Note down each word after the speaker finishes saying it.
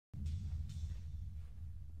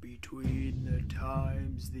Between the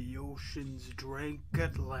times the oceans drank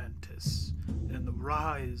Atlantis and the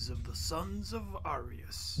rise of the sons of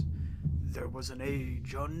Arius, there was an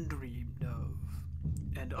age undreamed of,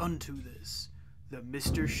 and unto this, the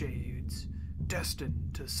TheMrShades,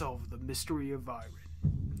 destined to solve the mystery of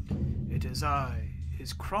Iron. It is I,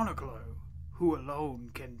 his chronicler, who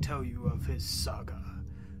alone can tell you of his saga.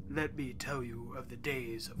 Let me tell you of the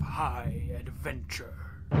days of high adventure.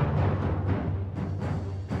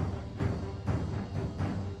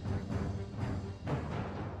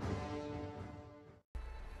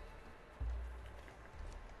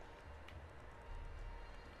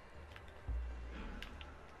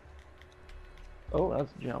 Oh,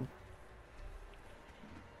 that's a jump.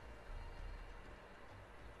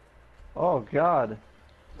 Oh god.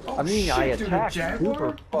 Oh, I mean, shit, I dude, attacked a jaguar?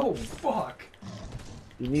 super. Oh, fuck.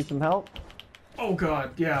 You need some help? Oh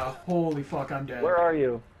god, yeah. Holy fuck, I'm dead. Where are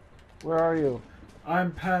you? Where are you?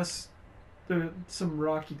 I'm past some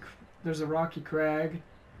rocky... There's a rocky crag.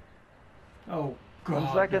 Oh, god.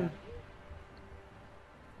 1 second. Man.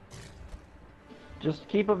 Just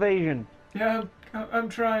keep evasion. Yeah, I'm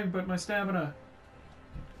trying, but my stamina...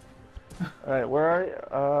 Alright, where are you?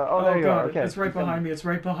 Oh, there you god, are. Okay. it's right behind me. It's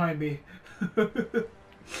right behind me.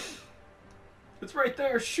 It's right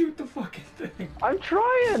there. Shoot the fucking thing. I'm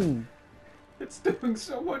trying. It's doing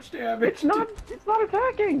so much damage. It's not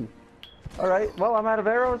attacking. Alright, well, I'm out of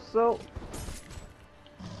arrows, so...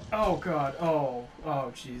 Oh god.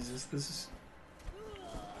 Oh Jesus. This is...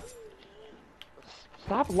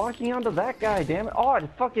 Stop locking onto that guy, damn it. Oh,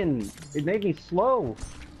 it made me slow.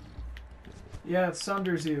 Yeah, it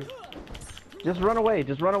sunders you. Just run away,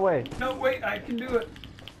 just run away. No, wait, I can do it.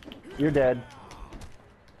 You're dead.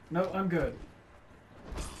 No, I'm good.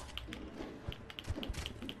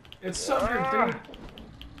 It's sundered, dude.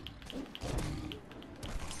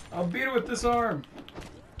 I'll beat it with this arm.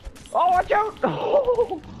 Oh, watch out!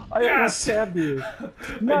 Oh, I Yes! almost stabbed you.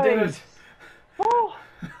 Nice. I did it. Oh,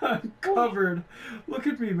 I'm covered. Look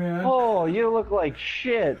at me, man. oh, you look like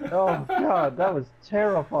shit. Oh god, that was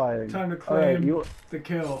terrifying. Time to Alright, claim the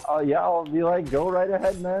kill. yeah, I'll be like, go right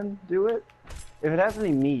ahead, man. Do it. If it has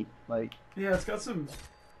any meat, like. Yeah, it's got some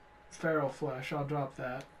feral flesh. I'll drop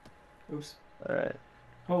that. Oops. Alright.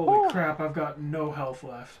 Holy crap, I've got no health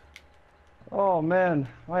left. Oh man,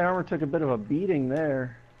 my armor took a bit of a beating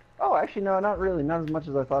there. Oh, actually, no, not really. Not as much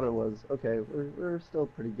as I thought it was. Okay, we're still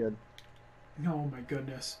pretty good. Oh my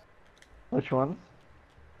goodness. Which ones?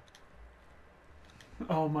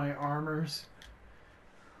 Oh, my armors.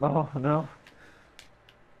 Oh, no.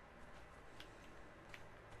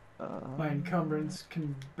 My encumbrance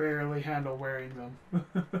can barely handle wearing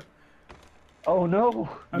them. Oh no!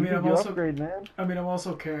 I mean, I'm you also upgrade, man. I mean, I'm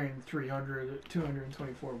also carrying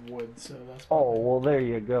 224 wood, so that's. Oh probably... well, there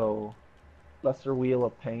you go. Lesser wheel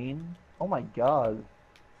of pain. Oh my god.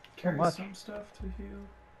 Carry much. some stuff to heal.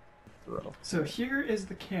 Throw. So here is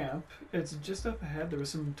the camp. It's just up ahead. There was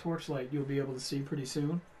some torchlight you'll be able to see pretty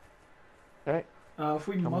soon. Okay. If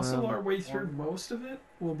we Come muscle around our the way through corner. most of it,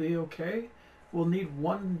 we'll be okay. We'll need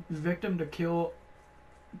one victim to kill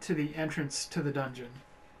to the entrance to the dungeon.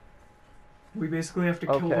 We basically have to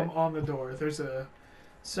kill them on the door. There's a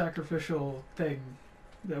sacrificial thing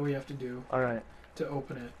that we have to do Alright. to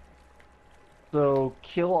open it. So,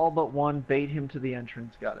 kill all but one, bait him to the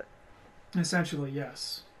entrance. Got it. Essentially,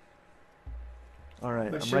 yes.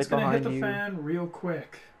 Alright, But I'm shit's right gonna hit behind the you. fan real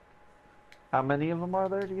quick. How many of them are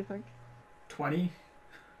there, do you think? 20?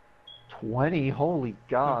 20? Holy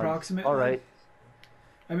god. Approximately. Alright.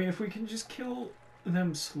 I mean, if we can just kill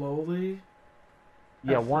them slowly...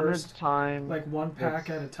 Yeah, at one first, at a time. Like one pack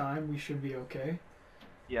at a time, we should be okay.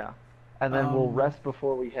 Yeah. And then we'll rest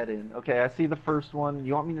before we head in. Okay, I see the first one.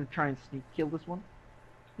 You want me to try and sneak kill this one?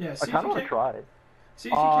 Yeah, I see kind of if want you to can. try it. See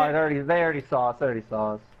if you Oh, can. they already saw us. They already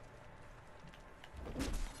saw us.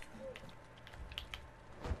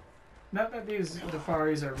 Not that these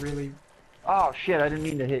Defaris are really. Oh shit! I didn't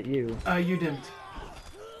mean to hit you. You didn't.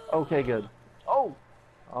 Okay, good. Oh,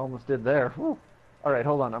 I almost did there. Whew. All right,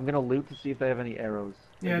 hold on. I'm gonna loot to see if they have any arrows.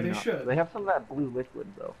 Yeah, Maybe they not. should. They have some of that blue liquid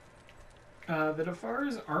though. The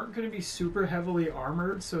Defaris aren't going to be super heavily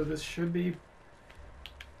armored, so this should be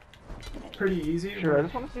pretty easy. Sure, I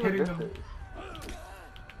just want to see what Hitting this them. is.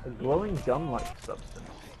 A glowing gum-like substance.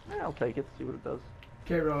 Yeah, I'll take it. See what it does.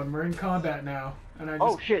 Okay, Rowan, we're in combat now, and I just.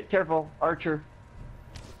 Oh shit! Careful, Archer.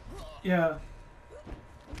 Yeah.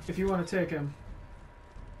 If you want to take him.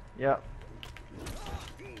 Yeah.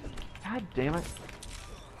 God damn it.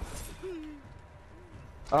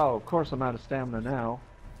 Oh, of course I'm out of stamina now.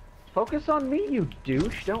 Focus on me, you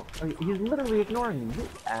douche! Don't. He's literally ignoring me. You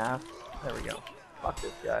ass. There we go. Fuck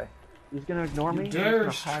this guy. He's gonna ignore me? You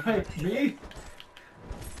dare strike me?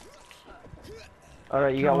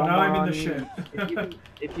 Alright, you got one more I'm in on the you. shit.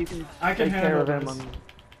 If you can I can take care of handle him, this.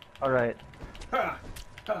 Alright. Ha!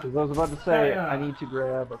 Ha! Because I was about to say, Hiya! I need to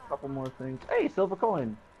grab a couple more things. Hey, silver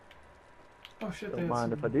coin! Oh shit, they Don't had mind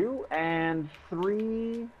some... if I do. And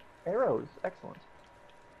 3 arrows. Excellent.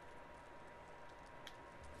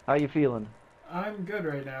 How you feeling? I'm good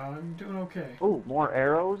right now. I'm doing okay. Oh, more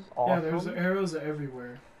arrows? Awesome. Yeah, there's arrows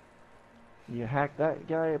everywhere. You hacked that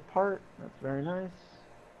guy apart. That's very nice.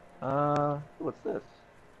 What's this?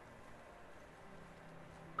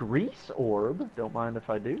 Grease orb? Don't mind if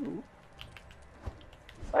I do.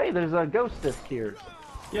 Hey, there's a ghost disc here.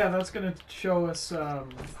 Yeah, that's gonna show us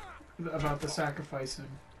about the sacrificing.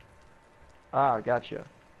 Ah, gotcha.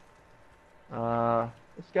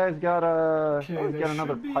 This guy's got a... Okay, oh, he's there got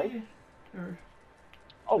another should be... pipe.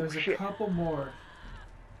 Oh, There's shit. a couple more.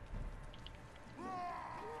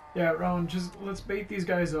 Yeah, Rowan, just let's bait these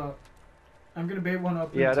guys up. I'm gonna bait one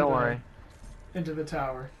up don't worry. into the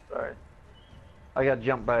tower. Sorry. I got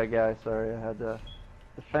jumped by a guy, sorry. I had to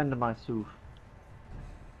defend myself.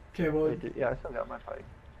 Okay, well... Yeah, I still got my pipe.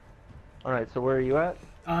 Alright, so where are you at?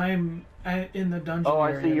 I'm in the dungeon Oh,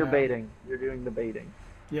 I area see you're now. baiting. You're doing the baiting.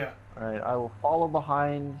 Yeah. Alright, I will follow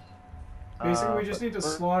behind. Basically, we just but need to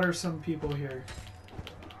first- slaughter some people here.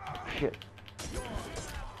 Shit.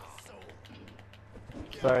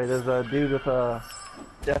 Sorry, there's a dude with a...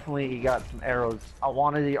 Definitely, he got some arrows. I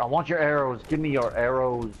want your arrows. Give me your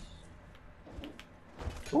arrows.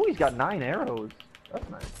 Ooh, he's got 9 arrows. That's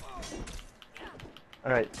nice.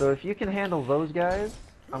 Alright, so if you can handle those guys,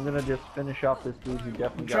 I'm gonna just finish off this dude who I'm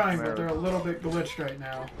definitely got trying, some but they're a arrows. little bit glitched right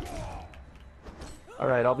now.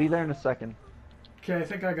 Alright, I'll be there in a second. Okay, I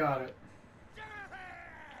think I got it.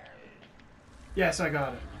 Yes, I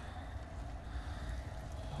got it.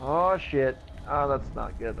 Oh shit. Oh, that's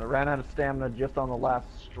not good. I ran out of stamina just on the last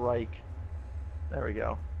strike. There we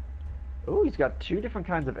go. Ooh, he's got 2 different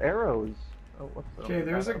kinds of arrows. Oh, what's the... Okay,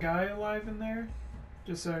 there's a guy alive in there,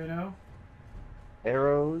 just so you know.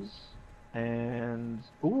 Arrows, and...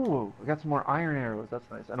 Ooh, I got some more iron arrows. That's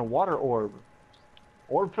nice. And a water orb.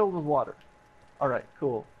 Orb filled with water. Alright,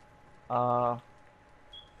 cool. I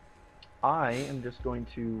am just going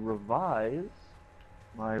to revise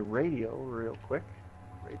my radio real quick.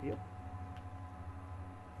 Radio.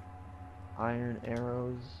 Iron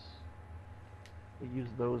arrows. We use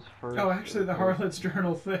those first. Oh, actually, the Harlot's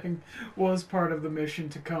Journal thing was part of the mission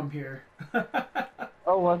to come here.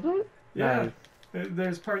 Oh, was it? Yeah. Nice.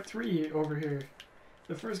 There's part 3 over here.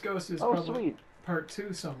 The first ghost is Oh, probably sweet. part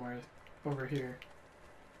 2 somewhere over here.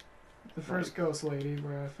 The first ghost lady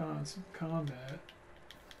where I found some combat.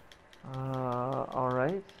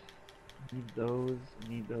 Alright. Need those,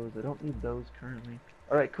 need those. I don't need those currently.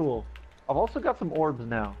 Alright, cool. I've also got some orbs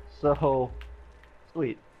now, so...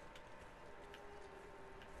 Sweet.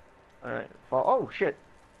 Alright. Oh, shit!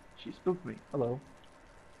 She spooked me. Hello.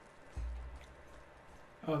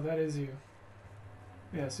 Oh, that is you.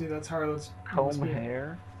 Yeah, see, that's Harlot's... Comb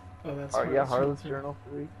hair. Oh, that's Yeah, Harlot's Journal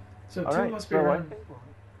 3. So All 2 right, must be so around.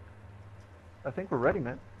 I think we're ready,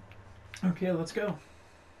 man. Okay, let's go.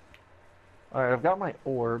 Alright, I've got my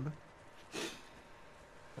orb.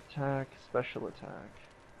 Attack, special attack.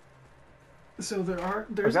 So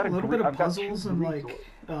there's a little bit of I've got puzzles 2 and grease like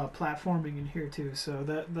orbs. platforming in here too. So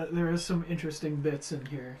that there is some interesting bits in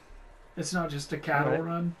here. It's not just a cattle Alright.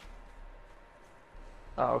 run.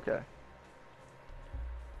 Oh, okay.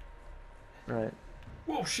 Right.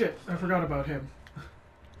 Whoa, shit! I forgot about him.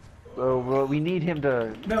 So we need him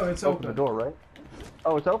to No, it's open the open. door, right?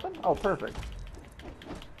 Oh, it's open? Oh, perfect.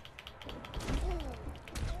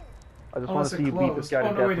 I just want Unless to it see you beat this closed. guy to Oh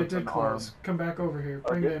death no, wait, it with did an arm. close. Come back over here. Oh,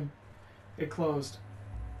 Bring it it in. It closed.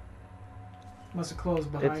 Must have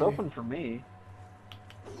closed behind It's you. open for me.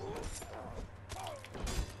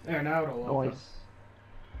 There, now it'll open. Nice.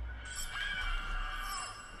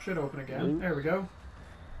 Should open again. Oops. There we go.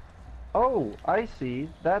 Oh, I see.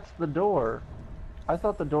 That's the door. I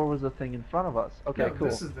thought the door was the thing in front of us. Okay, No, cool.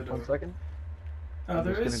 this is the door. 1 second. I'm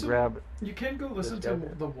There just is gonna grab... You can go listen guy to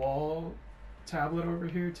here. the wall tablet over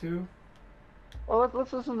here too. Well,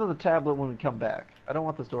 let's listen to the tablet when we come back. I don't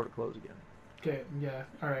want this door to close again. Okay, yeah,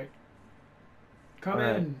 alright. Come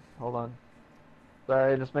Alright. in. Hold on.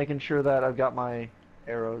 Sorry, just making sure that I've got my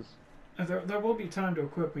arrows. There will be time to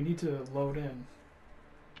equip. We need to load in.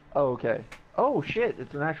 Oh, okay. Oh, shit.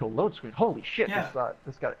 It's an actual load screen. Holy shit. Yeah.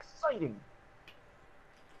 This got exciting.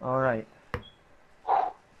 Alright.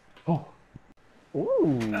 Oh.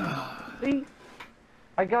 Ooh. See?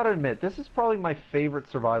 I gotta admit, this is probably my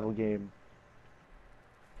favorite survival game.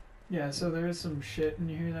 Yeah, so there is some shit in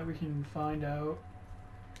here that we can find out.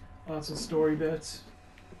 Lots of story bits.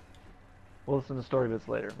 We'll listen to story bits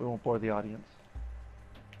later. We won't bore the audience.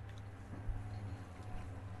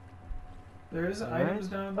 There is All items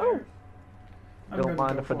right. down there. Oh. I'm Don't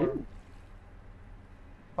mind go if I for do. 'em.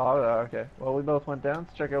 Oh, okay. Well, we both went down.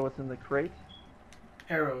 Let's check out what's in the crate.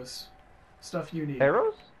 Arrows. Stuff you need.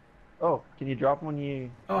 Arrows? Oh, can you drop them when you...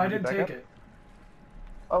 Oh, when I you didn't get back take up? it.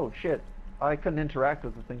 Oh, shit. I couldn't interact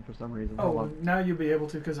with the thing for some reason. Hold Oh, on. now you'll be able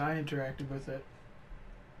to because I interacted with it.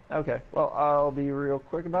 Okay. Well, I'll be real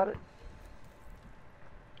quick about it.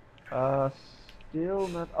 Still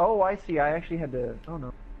not... Oh, I see. I actually had to... Oh,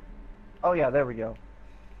 no. Oh, yeah. There we go.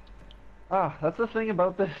 Ah, that's the thing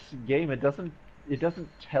about this game. It doesn't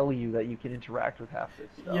tell you that you can interact with half this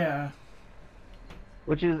stuff. Yeah.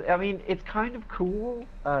 Which is, I mean, it's kind of cool.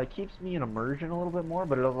 It keeps me in immersion a little bit more,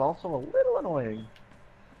 but it is also a little annoying.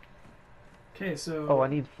 Okay, so... Oh, I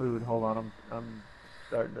need food. Hold on. I'm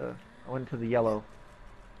starting to... I went to the yellow.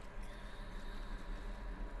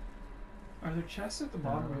 Are there chests at the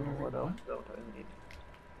bottom of every What else one? don't I need?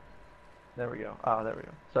 There we go. Ah, there we go.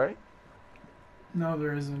 Sorry? No,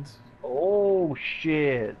 there isn't. Oh,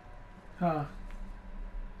 shit. Huh.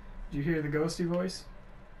 Did you hear the ghosty voice?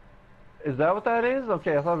 Is that what that is?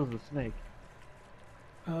 Okay, I thought it was a snake.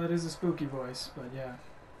 It is a spooky voice, but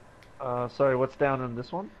yeah. Sorry, what's down in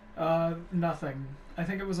this one? Nothing. I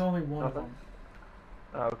think it was only one of Nothing?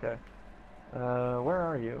 them. Oh, okay. Where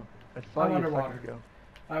are you? I saw I'm you a underwater. second ago.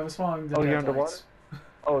 I was following the Oh, you're dead underwater? lights.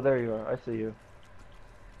 Oh, there you are. I see you.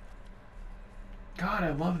 God,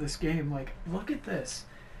 I love this game. Like, look at this.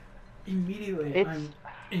 Immediately, It's... I'm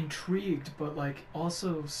intrigued, but like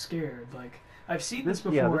also scared. Like, I've seen this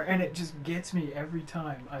yeah, before, and it just gets me every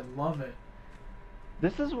time. I love it.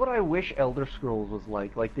 This is what I wish Elder Scrolls was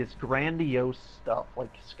like this grandiose stuff,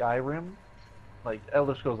 like Skyrim, like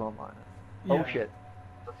Elder Scrolls Online. Yeah. Oh shit!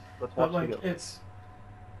 Let's watch But like, the go. it's...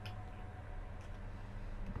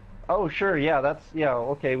 Oh sure, yeah,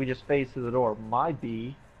 okay. We just phased through the door. My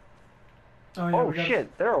B. Oh, yeah, Oh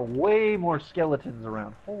shit! There are way more skeletons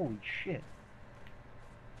around. Holy shit!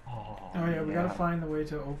 Oh yeah, we gotta find the way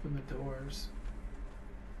to open the doors.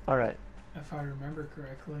 All right. If I remember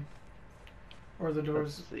correctly. Or the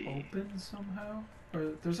doors open somehow?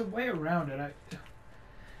 Or there's a way around it.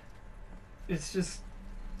 It's just...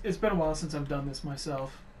 It's been a while since I've done this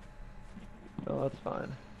myself. Oh, that's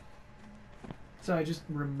fine. So I just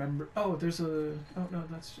remember... Oh, there's a... Oh no,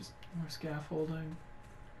 that's just more scaffolding.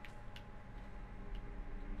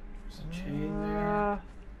 There's a chain there.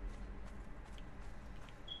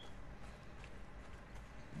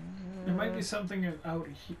 There might be something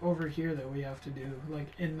over here that we have to do, like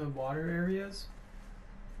in the water areas.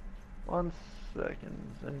 1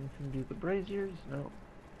 second. Anything to do with the braziers? No.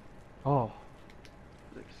 Oh,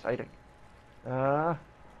 this is exciting. Oh,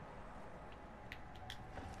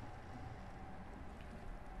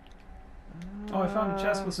 I found a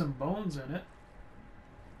chest with some bones in it.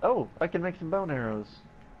 Oh, I can make some bone arrows.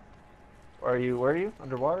 Where are you?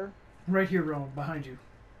 Underwater? Right here, Rowan, behind you.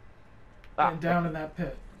 And down in that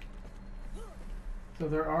pit. So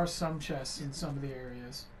there are some chests in some of the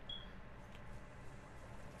areas.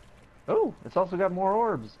 Oh, it's also got more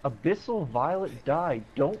orbs. Abyssal violet dye.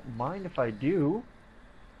 Don't mind if I do.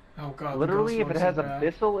 Oh god. Literally, if it has so bad.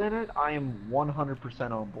 abyssal in it, I am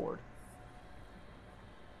 100% on board.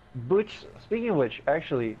 Which, speaking of which,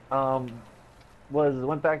 actually,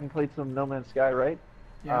 went back and played some No Man's Sky, right?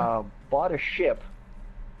 Yeah. Bought a ship,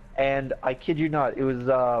 and I kid you not, it was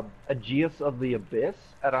Aegeus of the Abyss,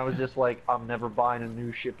 and I was just like, I'm never buying a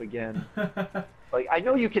new ship again. Like, I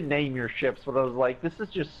know you can name your ships, but I was like, this is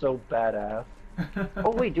just so badass.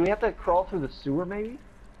 Oh wait, do we have to crawl through the sewer maybe?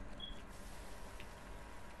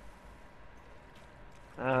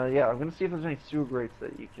 Yeah, I'm gonna see if there's any sewer grates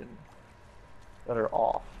that are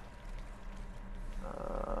off.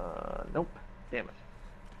 Nope. Damn it.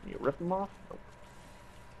 Can you rip them off? Nope.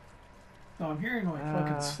 Oh, I'm hearing like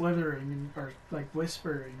fucking slithering or like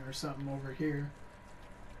whispering or something over here.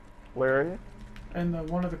 Where are you? In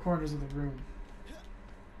one of the corners of the room.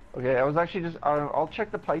 Okay, I was actually just... I'll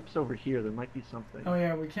check the pipes over here. There might be something. Oh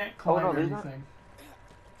yeah, we can't climb no, there's anything.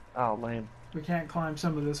 Oh, lame. We can't climb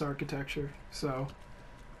some of this architecture, so...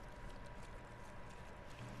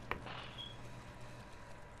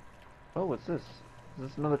 Oh, what's this? Is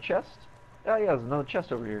this another chest? Oh yeah, there's another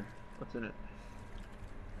chest over here. What's in it?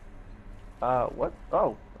 What?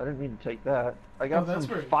 Oh, I didn't mean to take that. I got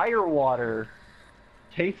some fire water.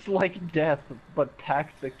 Tastes like death, but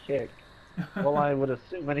packs a kick. Well, I would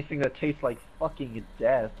assume anything that tastes like fucking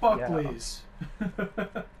death. Fuck, yeah. please.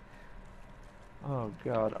 Oh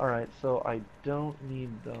god. Alright, so I don't need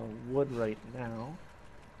the wood right now.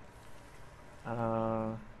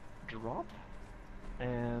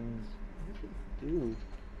 do?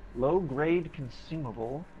 Low grade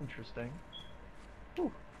consumable. Interesting.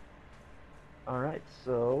 Whew. Alright,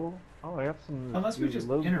 so... Oh, I got some... Unless we just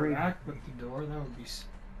low interact with the door, that would be...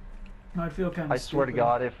 I'd feel kind of I swear to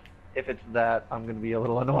God, if it's that, I'm gonna be a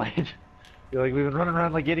little annoyed. You're like, we've been running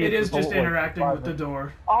around like idiots. It is just like, interacting with the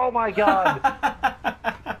door. Oh my God!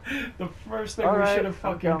 The first thing we should have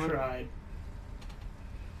fucking tried.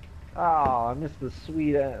 Oh, I missed the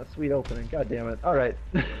sweet opening. God damn it. Alright.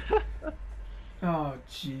 Oh,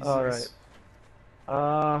 Jesus.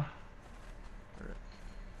 Alright.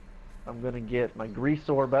 I'm gonna get my grease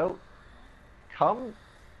orb out. Come.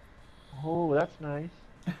 Oh, that's nice.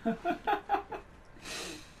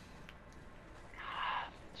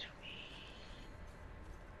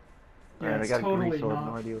 Yeah, Alright, it's I got totally a grease orb. not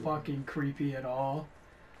No idea. fucking creepy at all.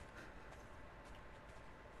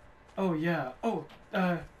 Oh, yeah. Oh,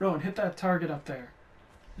 Rowan, hit that target up there.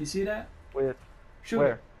 You see that? With Shoot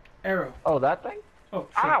where? it. Arrow. Oh, that thing? Oh,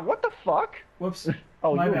 shit. Ah, what the fuck? Whoops.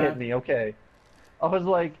 Oh, My you bad. hit me. Okay. I was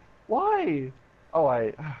like, why? Oh,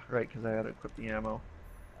 right, because I had to equip the ammo.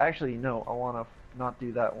 Actually, no, I want to not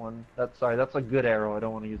do that one. Sorry, that's a good arrow. I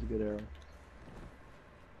don't want to use a good arrow.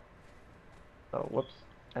 Oh, whoops.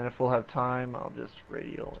 And if we'll have time, I'll just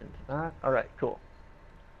radial into that. Alright, cool.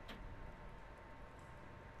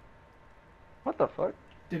 What the fuck?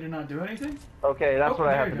 Did it not do anything? Okay, that's what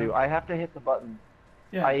I have to go. do. I have to hit the button.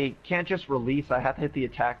 Yeah. I can't just release, I have to hit the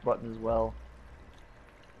attack button as well.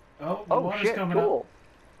 Oh, the water's shit, coming cool.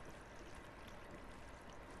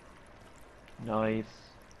 up. Nice.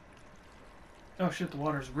 Oh shit, the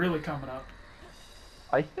water's really coming up.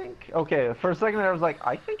 I think, okay, for a second there I was like,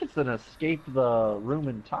 I think it's an escape the room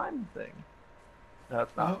in time thing. No,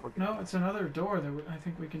 it's not. Oh, no, it's another door that I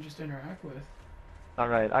think we can just interact with.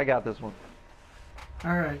 Alright, I got this one.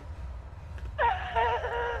 Alright.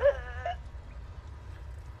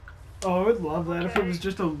 Oh, I would love that if it was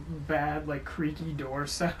just a bad, like, creaky door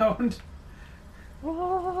sound.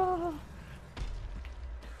 Whoa,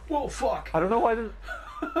 fuck! I don't know why this...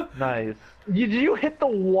 Nice. Did you hit the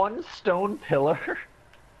one stone pillar?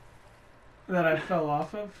 That I fell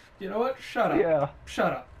off of? You know what? Shut up. Yeah.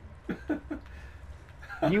 Shut up.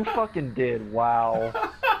 You fucking did. Wow.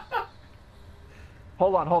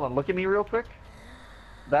 Hold on. Look at me real quick.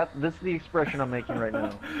 This is the expression I'm making right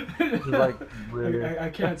now. It's like, really? I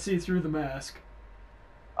can't see through the mask.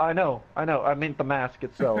 I know. I mean the mask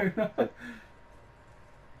itself.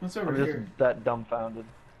 What's over I'm just here? that dumbfounded.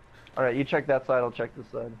 Alright, you check that side, I'll check this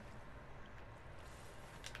side.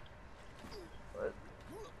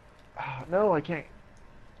 No, I can't.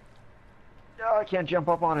 No, I can't jump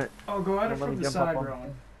up on it. Oh, go at it Let me from the jump up side, on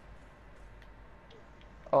Rowan.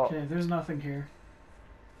 Oh, Okay, there's nothing here.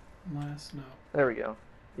 Unless, no. there we go.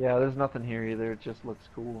 Yeah, there's nothing here either, it just looks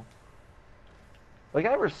cool. Like,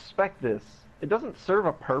 I respect this. It doesn't serve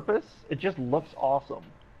a purpose, it just looks awesome.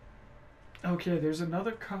 Okay, there's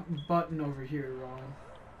another button over here, Rowan.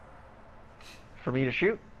 For me to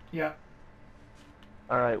shoot? Yeah,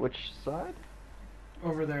 Alright, which side?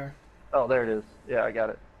 over there. Oh, there it is. Yeah, I got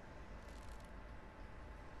it.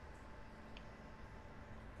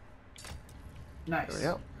 Nice. There we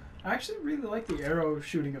go. I actually really like the arrow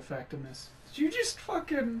shooting effect in this. Did you just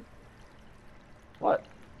fucking... What?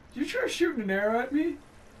 Did you try shooting an arrow at me?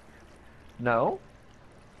 No.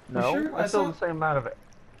 No, sure? I still have the same amount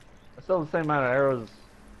of arrows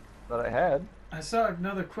that I had. I saw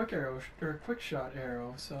another quick arrow, or a quick shot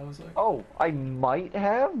arrow, so I was like... Oh, I might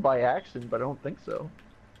have by accident, but I don't think so.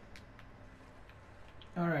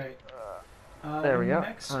 Alright. There we go.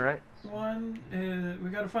 Next Alright. one is... We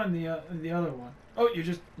gotta find the other one. Oh, you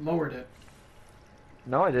just lowered it.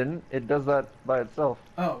 No, I didn't. It does that by itself.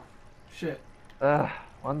 Oh, shit.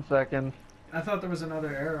 1 second. I thought there was another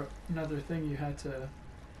arrow, another thing you had to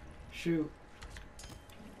shoot.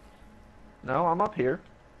 No, I'm up here.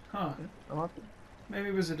 Huh. I'm up here. Maybe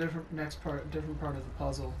it was a different part of the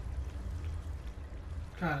puzzle.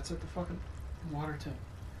 God, it's like the fucking water tank.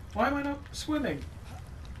 Why am I not swimming?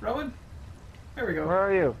 Rowan? There we go. Where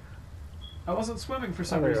are you? I wasn't swimming for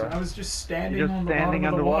some there you reason. are. I was just standing You're just on the standing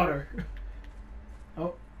bottom of the underwater? water.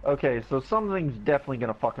 Oh. Okay, so something's definitely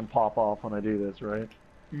gonna fucking pop off when I do this, right?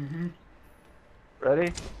 Mm-hmm.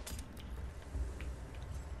 Ready?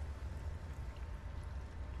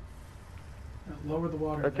 Lower the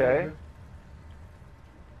water. Okay. There we go.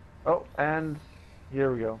 Oh, and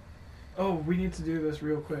here we go. Oh, we need to do this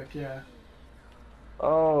real quick, yeah.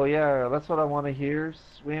 Oh, yeah, that's what I want to hear.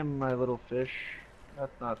 Swim, my little fish.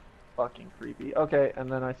 That's not fucking creepy. Okay,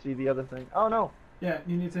 and then I see the other thing. Oh, no. Yeah,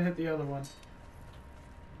 you need to hit the other one.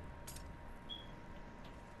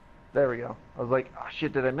 There we go. I was like, oh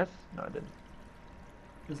shit, did I miss? No, I didn't.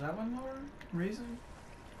 Is that one lowering? Raising?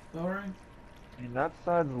 Lowering? And that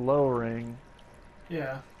side's lowering.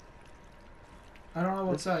 Yeah. I don't know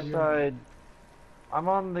what This side you're side, I'm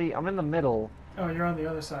in the middle. on. Oh, you're on the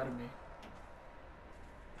other side of me.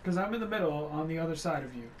 Because I'm in the middle on the other side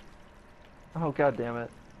of you. Oh, god damn it.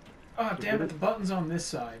 Oh, damn it, the button's on this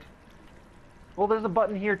side. Well, there's a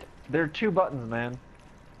button here. There are two buttons, man.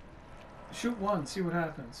 Shoot one, see what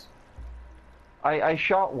happens. I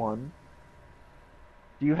shot one.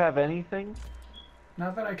 Do you have anything?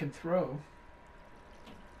 Not that I can throw.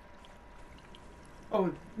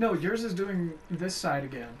 Oh, no, yours is doing this side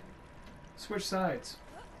again. Switch sides.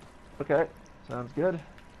 Okay, sounds good.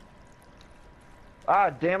 Ah,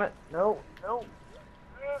 damn it. No, no.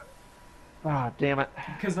 Ah, damn it.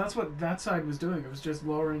 Because that's what that side was doing. It was just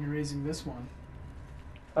lowering and raising this one.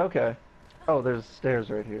 Okay. Oh, there's stairs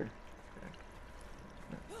right here.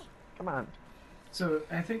 Okay. Come on. So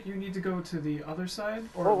I think you need to go to the other side,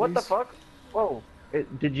 or Whoa, at what the least... fuck? Whoa.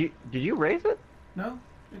 Did you raise it? No,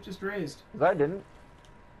 it just raised. 'Cause I didn't.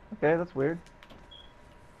 Okay, that's weird.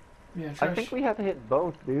 Yeah, try, I think we have to hit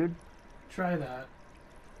both, dude. try that.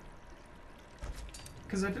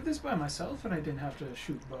 Because I did this by myself and I didn't have to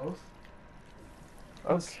shoot both.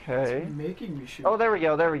 Okay. It's making me shoot. Oh, there we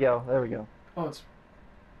go, there we go, there we go. Oh, it's...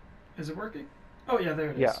 Is it working? Oh, yeah, there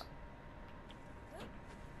it is. Yeah.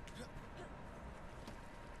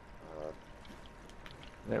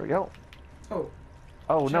 There we go. Oh.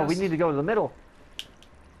 Oh, no, we Chest. need to go to the middle.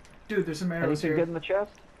 Dude, there's some arrows Anything here. good in the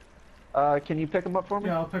chest? Can you pick them up for me?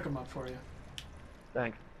 Yeah, I'll pick them up for you.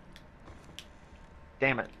 Thanks.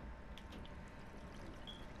 Damn it.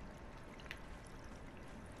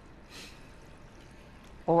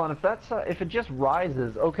 Hold on, if it just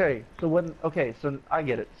rises, okay. So I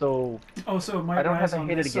get it. So Oh, so it might I don't rise have to on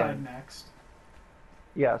hit it this again. side next.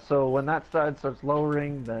 yeah, so when that side starts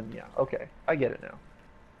lowering, then yeah, okay, I get it now.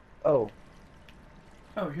 Oh,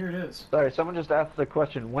 Oh, here it is. sorry, someone just asked the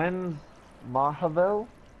question. When's Mahavel?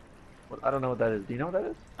 Well, I don't know what that is. Do you know what that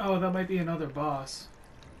is? Oh, that might be another boss.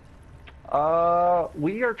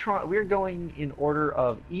 We are going in order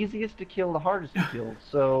of easiest to kill to hardest to kill.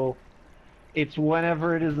 So it's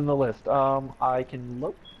whenever it is in the list. I can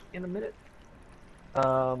look in a minute.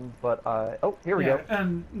 Oh, here we go.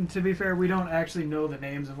 And to be fair, we don't actually know the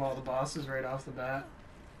names of all the bosses right off the bat.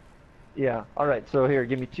 Yeah. All right. So here,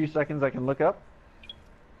 give me 2 seconds. I can look up.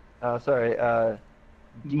 Sorry.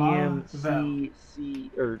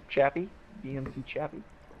 DMCC or Chappie. DMC Chappie.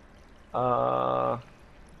 Go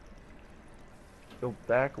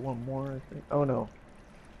back one more. I think. Oh no.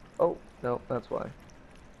 Oh no, that's why.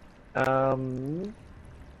 I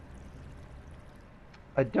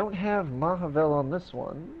don't have Mahavel on this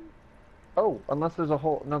one. Oh, unless there's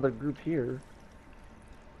another group here.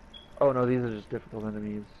 Oh no, these are just difficult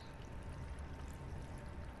enemies.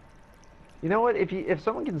 You know what? If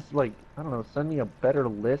someone can like, I don't know, send me a better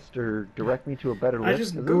list or direct me to a better list. I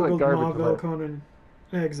just 'cause this is a googled garbage Marvel list. Conan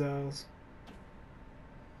Exiles.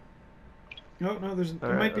 Oh no, there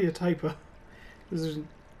Alright, might be a typo. There's,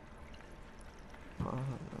 Uh,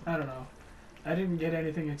 I don't know. I didn't get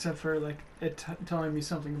anything except for like it telling me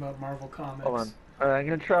something about Marvel Comics. Hold on. Alright,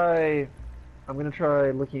 I'm gonna try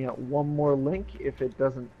looking at one more link. If it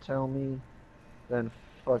doesn't tell me, then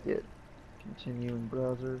fuck it. Continue in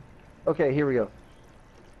browser. Okay, here we go.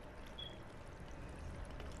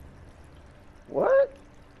 What?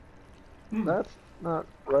 That's not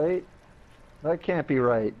right. That can't be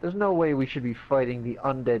right. There's no way we should be fighting the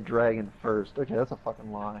undead dragon first. Okay, that's a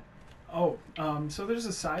fucking lie. Oh, so there's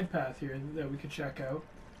a side path here that we could check out.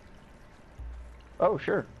 Oh,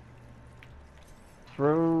 sure.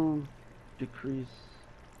 Throw decreases.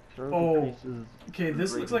 Okay,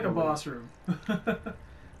 this looks like a boss room.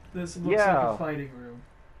 This looks like Yeah. a fighting room.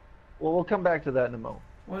 Well, we'll come back to that in a moment.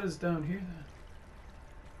 What is down here then?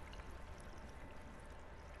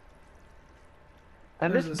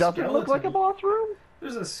 And There's this a doesn't look like a skeleton. boss room?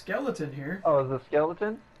 There's a skeleton here. Oh, is it a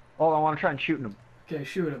skeleton? Oh, I want to try and shoot him. Okay,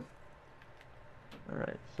 shoot him.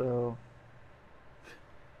 Alright, so...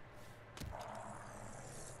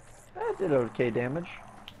 That did okay damage.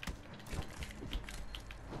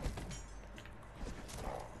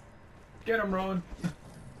 Get him, Rowan.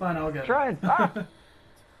 Fine, I'll get him. Trying. Ah!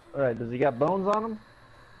 Alright, does he got bones on him?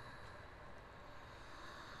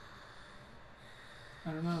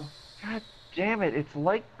 I don't know. God damn it, it's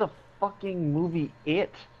like the fucking movie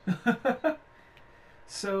It.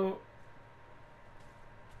 So,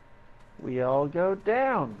 We all go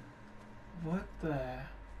down. what the...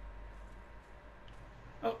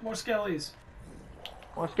 Oh, more skellies.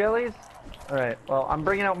 More skellies? Alright, well, I'm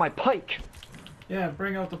bringing out my pike. Yeah,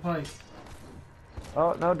 bring out the pike.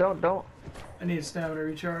 Oh, no, don't. I need a stamina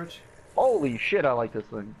recharge. Holy shit, I like this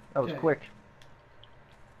thing. That was Okay. quick.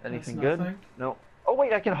 Anything That's good? nothing. No. Oh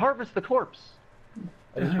wait, I can harvest the corpse.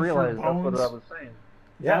 I just For realized that's what bones? I was saying.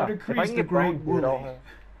 That'll Yeah, if I decrease can the get Great bones, dude, I'll Woolly. have...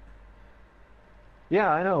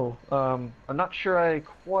 Yeah, I know. I'm not sure I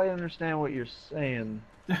quite understand what you're saying,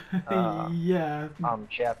 Yeah.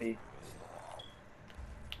 Chappie.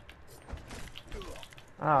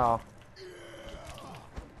 Oh.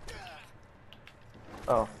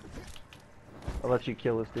 Oh. I'll let you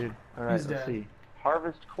kill this dude. Alright, He's let's dead. see.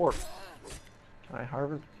 Harvest corpse. Can I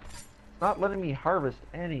harvest? It's not letting me harvest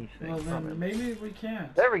anything Well, from then it. maybe we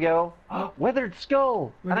can't. There we go. Oh. Weathered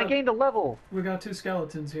skull! We And I got- gained a level! We got 2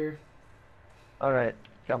 skeletons here. Alright,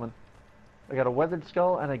 coming. I got a weathered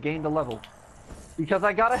skull and I gained a level. Because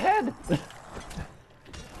I got ahead! Yeah,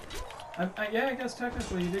 I guess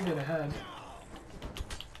technically you did get ahead.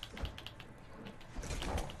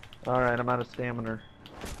 Alright, I'm out of stamina.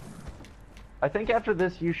 I think after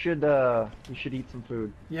this you should eat some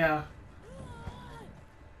food. Yeah.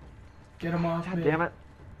 Get him off God me. damn it.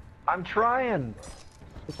 I'm trying!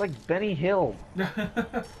 It's like Benny Hill.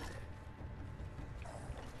 There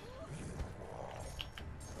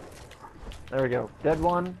we go. Dead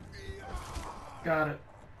one. Got it.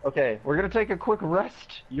 Okay, we're gonna take a quick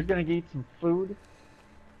rest. You're gonna eat some food.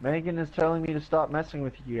 Megan is telling me to stop messing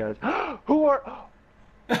with you guys. Who are...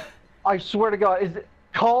 I swear to God, is it...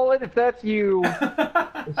 Call it if that's you.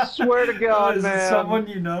 I swear to God, Is man. it someone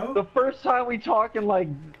you know? The first time we talk in like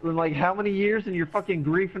how many years and you're fucking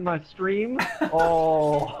griefing my stream?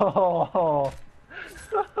 Oh.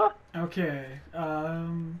 Okay.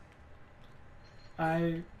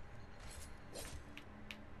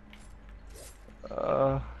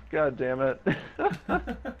 God damn it.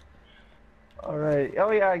 Alright.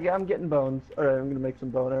 Oh yeah, I'm getting bones. Alright, I'm gonna make some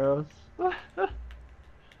bone arrows.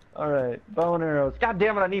 Alright, bone arrows. God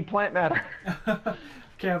damn it, I need plant matter.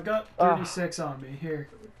 Okay, I've got 36 on me. Here.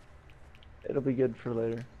 It'll be good for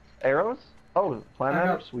later. Arrows? Oh, plant I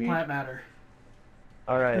matter? got Sweet. plant matter.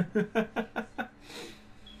 Alright.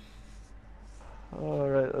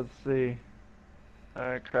 Alright, let's see.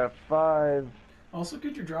 Alright, craft 5. Also,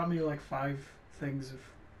 could you drop me like 5 things of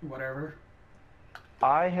whatever?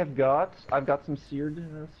 I've got some seared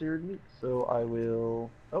meat, so I will...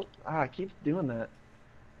 Oh, I keep doing that.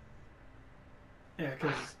 Yeah,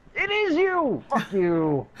 because... It is you! Fuck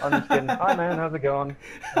you! I'm just kidding. Hi man, how's it going?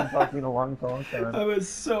 I'm talking in a long time. I was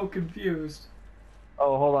so confused.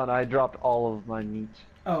 Oh, hold on, I dropped all of my meat.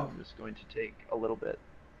 Oh. I'm just going to take a little bit.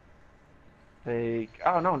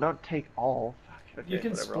 Oh no, don't take all. Fuck, okay, You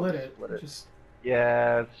can whatever, split I'll it. split it. Just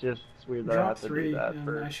Yeah, it's weird that I drop have to 3 do that and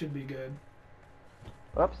first. I should be good.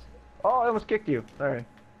 Oops. Oh, I almost kicked you. Sorry.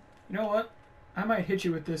 You know what? I might hit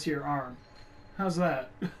you with this here arm. How's that?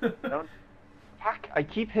 Don't. Fuck, I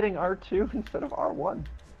keep hitting R2 instead of R1.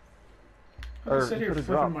 I'll sit here instead of flipping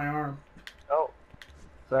drop. my arm. Oh.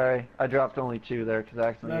 Sorry, I dropped only 2 there because I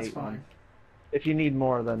accidentally That's ate fine. one. If you need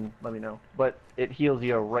more, then let me know. But it heals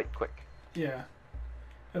you right quick. Yeah.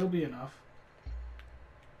 It'll be enough.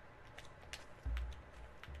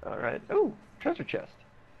 Alright. Ooh, treasure chest.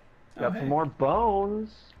 Oh, Got hey. some more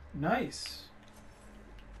bones. Nice.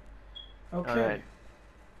 Okay. Alright.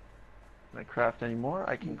 Can I craft any more?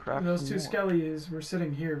 I can craft Those some 2 more. skellies were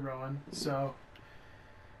sitting here, Rowan, so...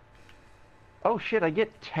 Oh shit, I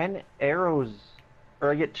get 10 arrows.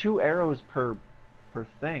 Or I get 2 arrows per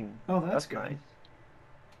thing. Oh, that's good. nice.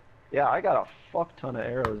 Yeah, I got a fuck ton of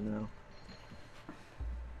arrows now.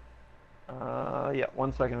 Yeah,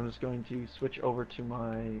 1 second, I'm just going to switch over to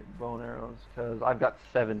my bone arrows, because I've got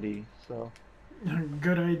 70, so...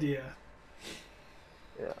 Good idea.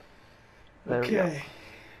 Yeah. There we go. Okay.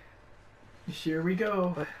 Here we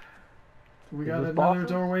go. We Is got this another bosses?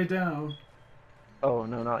 doorway down. Oh,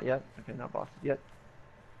 no, not yet. Okay, not bosses yet.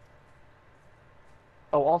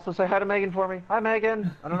 Oh, also say hi to Megan for me. Hi,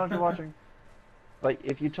 Megan! I don't know if you're watching. Like,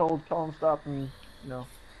 if you told Colin stop and, you know...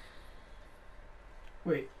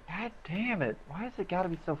 Wait, God damn it. Why has it gotta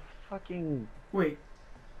be so fucking... wait.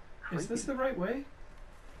 creepy? Is this the right way?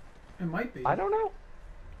 It might be. I don't know.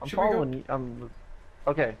 I'm Should we go- following you.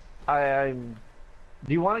 Okay. I'm...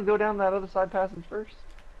 Do you want to go down that other side passage first?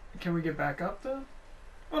 Can we get back up, though?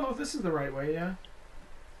 Oh, no, this is the right way, yeah.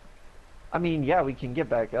 I mean, yeah, we can get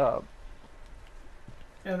back up.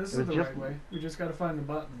 Yeah, this is It's the just- right way. We just gotta find the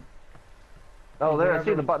button. Oh, there, I see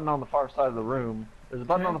Whatever. the button on the far side of the room. There's a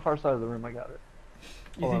button Okay. on the far side of the room, I got it.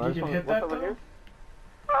 You Hold on, I think just you can wanna- hit what's that, over though? here?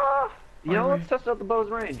 Ah! You know, Finally. let's test out the bow's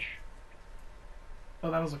range.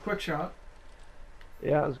 Oh, that was a quick shot.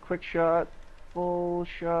 Yeah, it was a quick shot, full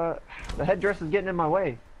shot. The headdress is getting in my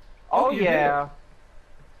way. Oh, Oh, you hit yeah.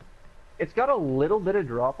 It's got a little bit of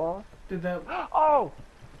drop off. Did that... Oh!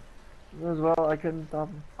 As well, I couldn't stop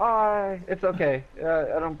him. It's okay.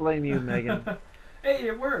 I don't blame you, Megan. Hey,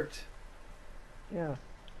 it worked. Yeah.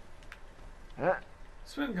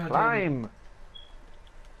 Swim, goddammit. Climb!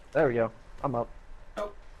 There we go. I'm up. Oh.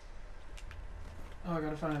 Oh, I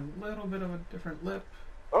gotta find a little bit of a different lip.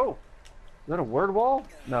 Oh! Is that a word wall?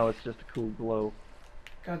 No, it's just a cool glow.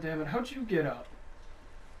 God damn it! How'd you get up?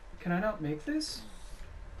 Can I not make this?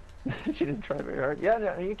 She didn't try very hard.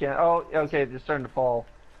 Yeah, you can. Oh, okay, it's starting to fall.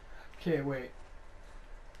 Okay, wait.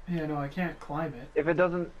 Yeah, no, I can't climb it. If it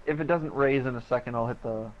doesn't raise in a second, I'll hit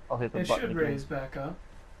the button. It should again. raise back up.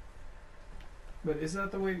 But is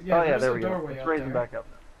that the way? Yeah, Oh yeah, there's there a we go. doorway It's up raising there. back up.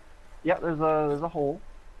 Yeah, there's a hole.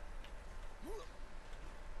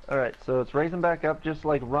 All right, so it's raising back up. Just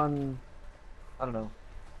like run. I don't know.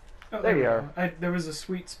 Oh, There we you go. are. There was a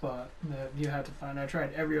sweet spot that you had to find. I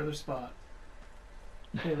tried every other spot.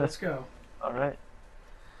 Okay, let's go. All right.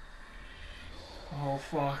 Oh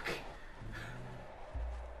fuck.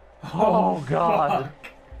 Oh, God.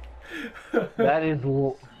 fuck. That is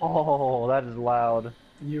that is loud.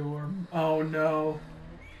 Oh no.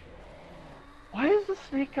 Why does the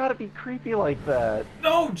snake gotta be creepy like that?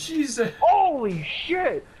 No, Jesus. Holy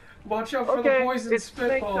shit! Watch out for Okay, the poison it's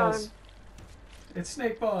snake spitballs. time. It's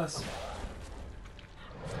snake boss.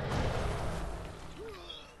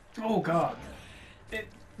 Oh god. It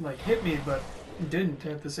like hit me but didn't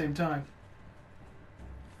at the same time.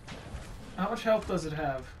 How much health does it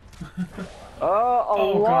have? A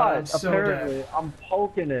Oh, lot. God, I'm so apparently, dead. I'm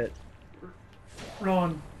poking it.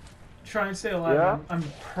 Ron, try and stay alive. Yeah? I'm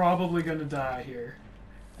probably gonna die here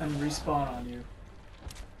and respawn on you.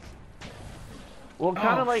 Well,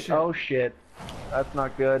 kind of like, shit. oh shit, that's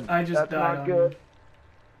not good. I just that's died not on good. you.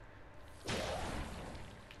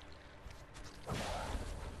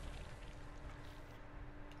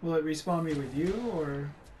 Will it respawn me with you, or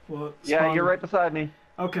will it Yeah, spawn... you're right beside me.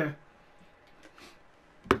 Okay.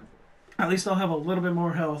 At least I'll have a little bit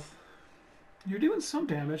more health. You're doing some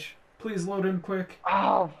damage. Please load in quick.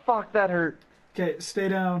 Oh fuck, that hurt. Okay, stay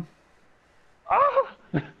down. Ah!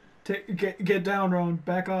 Get down, Rowan.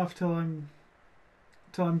 Back off till I'm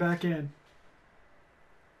back in.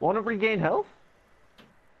 Want to regain health?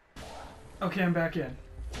 Okay, I'm back in.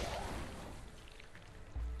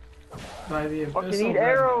 By the Abyssal Fucking eat Remnant.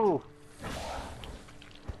 arrow.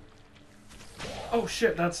 Oh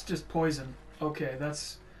shit, that's just poison. Okay,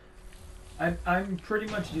 that's... I'm pretty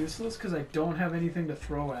much useless because I don't have anything to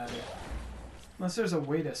throw at it. Unless there's a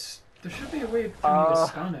way to... There should be a way for me to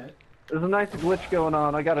stun it. There's a nice glitch going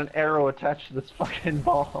on. I got an arrow attached to this fucking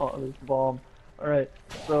bomb. Alright,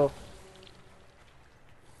 so...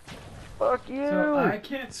 Fuck you! So I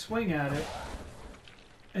can't swing at it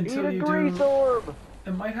until Eat a you grease do... orb!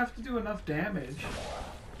 It might have to do enough damage.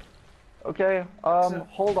 Okay, So-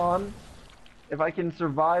 hold on. If I can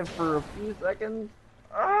survive for a few seconds...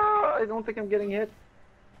 I don't think I'm getting hit.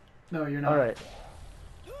 No, you're not. Alright.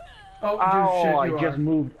 Oh, Ow, shit, I you just are.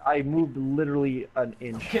 moved. I moved literally an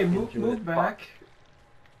inch. Okay, move into it. back.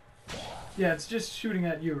 Yeah, it's just shooting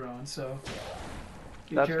at you, Ron, so...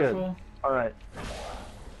 Be That's good. careful. Alright.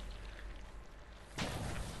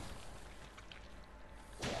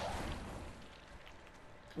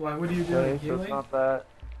 Why, what are you doing? Okay, so Healing? it's not that.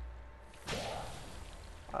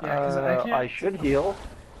 Yeah, 'cause I can't- I should heal.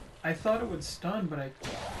 I thought it would stun, but I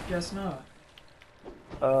guess not.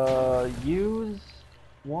 Use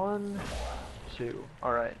 1, 2.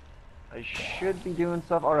 Alright. I should be doing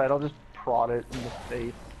stuff. Alright, I'll just prod it in the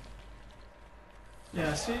face.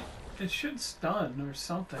 Yeah, see, it should stun or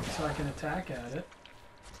something so I can attack at it.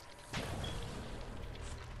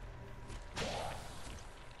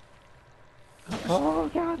 Oh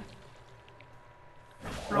god.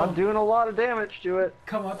 Ron, I'm doing a lot of damage to it.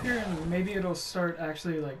 come up here and maybe it'll start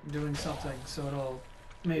actually like doing something so it'll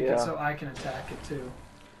make Yeah. it so I can attack it too.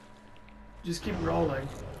 Just keep rolling.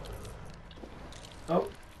 Oh,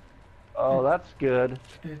 Oh, that's good.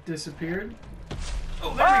 it disappeared.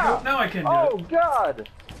 Oh, there we go. Now I can do Oh it. god!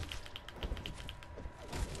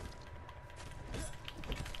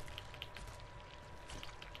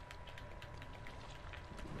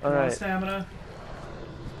 Come on, Alright. stamina.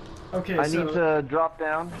 Okay, I so need to drop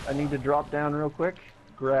down. I need to drop down real quick.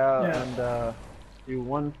 Grab Yeah. and do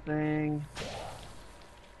one thing.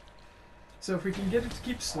 so if we can get it to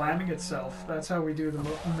keep slamming itself, that's how we do the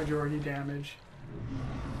majority damage.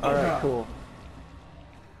 Alright, God. cool.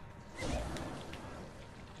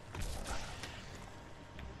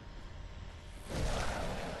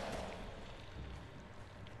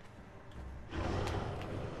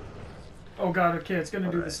 Oh god, okay, it's gonna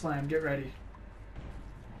do the Alright. slam. Get ready.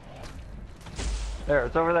 There,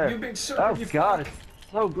 it's over there. You big serpent, Oh you god, fuck.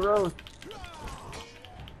 so gross.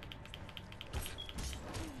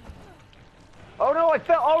 Oh no, I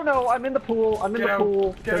fell. Oh no, I'm in the pool. I'm in the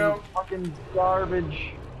pool. Get out. Fucking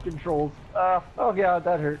garbage controls. Oh god,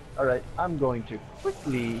 that hurt. Alright, I'm going to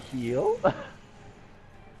quickly heal.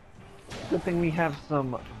 Good thing we have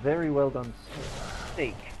some very well done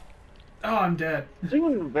steak. Oh, I'm dead.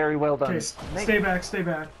 Doing very well done. Okay, stay back, stay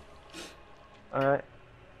back. Alright.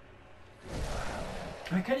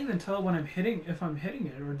 I can't even tell when I'm hitting, if I'm hitting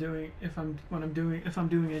it or doing, if I'm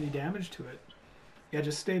doing any damage to it. Yeah,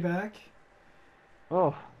 just stay back.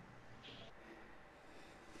 Oh.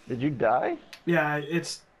 Did you die? Yeah,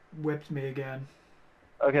 it's whipped me again.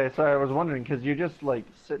 Okay, sorry, I was wondering, because you're just, like,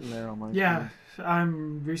 sitting there on my Yeah, screen.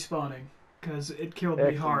 I'm respawning, because it killed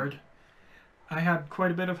me hard. I had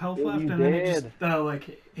quite a bit of health Yeah, left, you and then it did. just,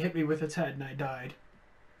 like, hit me with its head, and I died.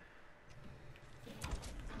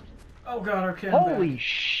 Oh god, okay, I'm Holy back.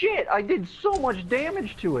 shit! I did so much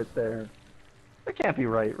damage to it there. That can't be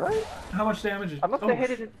right, right? How much damage is... I must have hit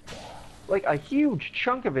it in, like, a huge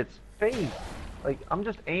chunk of its face. Like, I'm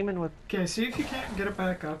just aiming with... Okay, see if you can't get it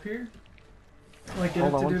back up here. Like, get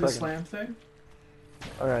Hold it on to one do the second. slam thing.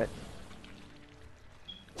 Alright.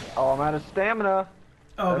 Oh, I'm out of stamina.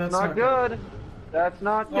 Oh, That's not good. That's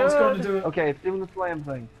not good. Oh, it's going to do it. Okay, it's doing the slam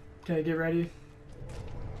thing. Okay, get ready.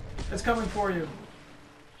 It's coming for you.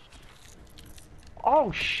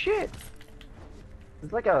 Oh, shit!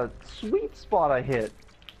 It's like a sweet spot I hit.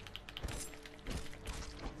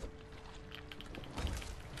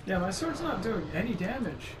 Yeah, my sword's not doing any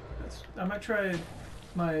damage. I might try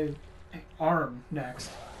my arm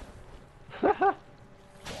next.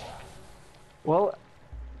 Well,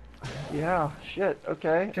 yeah, shit,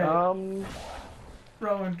 okay. Okay.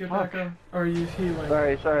 Rowan, get back up. Or are you healing?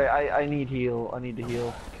 Sorry, I need heal. I need to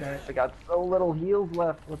heal. Okay. I got so little heals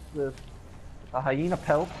left. What's this? A hyena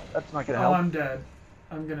pelt? That's not gonna help. Oh, I'm dead.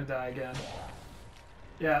 I'm gonna die again.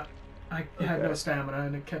 Yeah, I had no stamina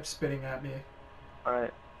and it kept spitting at me.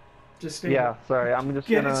 Alright. Just stay. Yeah, sorry, I'm just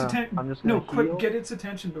Get gonna... its attention. I'm just gonna No, heal. quick, get its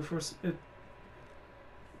attention before it...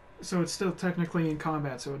 So it's still technically in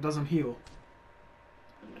combat, so it doesn't heal.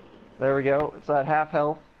 There we go. It's at half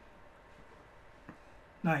health.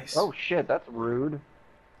 Nice. Oh shit, that's rude.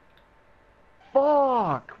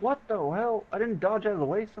 Fuck! What the hell? I didn't dodge out of the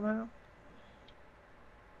way somehow?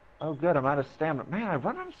 Oh good, I'm out of stamina. Man, I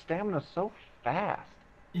run out of stamina so fast.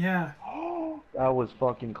 Yeah. Oh, that was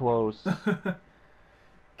fucking close.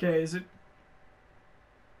 Okay, is it...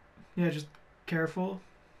 Yeah, just careful.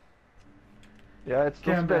 Yeah, it's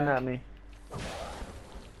still Okay, I'm spitting back. at me.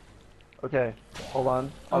 Okay, hold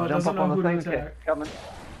on. Oh, I'll it jump doesn't up on know the who thing. to Okay, attack. coming.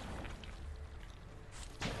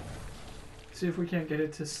 See if we can't get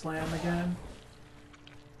it to slam again.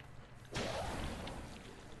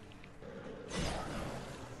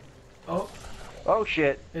 Oh, Oh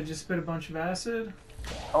shit. it just spit a bunch of acid.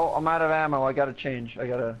 Oh, I'm out of ammo. I gotta change. I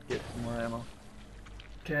gotta get some more ammo.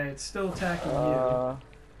 Okay, it's still attacking you.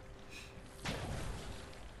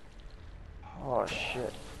 Oh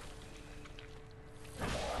shit.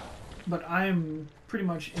 But I am pretty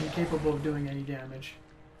much incapable of doing any damage.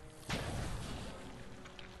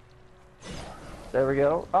 There we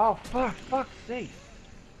go. Oh fuck's sake.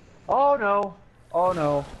 Oh no. Oh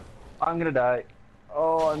no. I'm gonna die.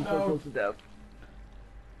 Oh, I'm so No. close to death.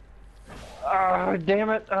 Ah, damn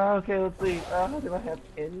it. Okay, let's see. Do I have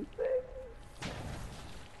anything?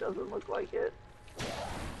 Doesn't look like it.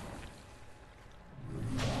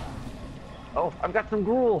 Oh, I've got some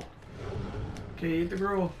gruel. Okay, eat the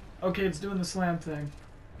gruel. Okay, it's doing the slam thing.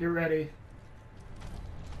 Get ready.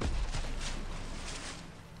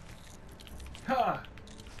 Ha!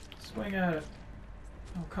 Swing at it.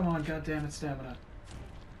 Oh, come on, goddammit, stamina.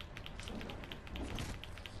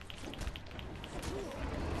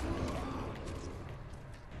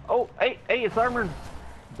 Oh, hey, its armor's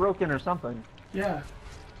broken or something. Yeah.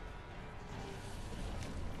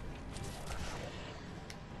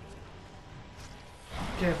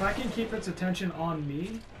 Okay, if I can keep its attention on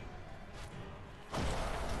me.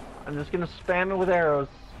 I'm just gonna spam it with arrows.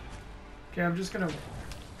 Okay, I'm just gonna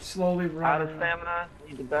slowly run. Out of around. stamina,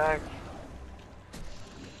 need it back.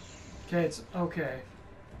 Okay, it's okay.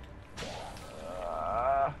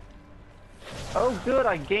 Oh good,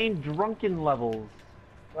 I gained drunken levels.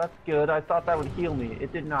 That's good, I thought that would heal me.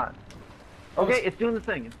 It did not. Okay, it's doing the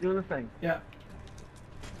thing, it's doing the thing. Yeah.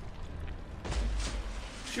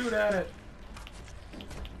 Shoot at it.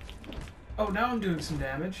 Oh, now I'm doing some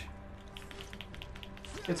damage.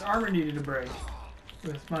 Its armor needed to break.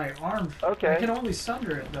 With my arm. Okay. I can only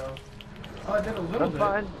sunder it though. Oh, I did a little That's bit.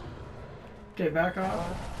 fine. Okay, back off.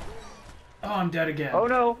 Oh, I'm dead again. Oh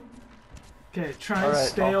no! Okay, try and Alright,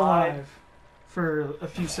 stay I'll hide. alive. for a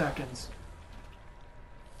few seconds.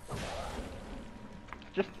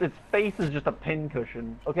 Just its face is just a pin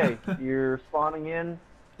cushion. Okay, you're spawning in.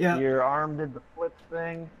 Yeah. Your arm did the flip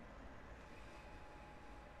thing.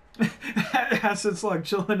 Acid's like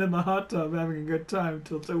chilling in the hot tub having a good time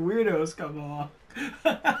until two weirdos come along.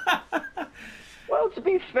 Well, to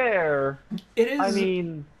be fair, It is. I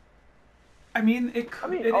mean, it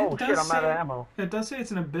oh does shit, I'm say, out of ammo. It does say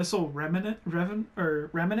it's an abyssal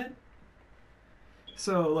remnant.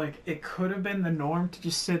 So like it could have been the norm to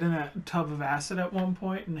just sit in a tub of acid at one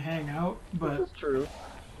point and hang out, but This is true.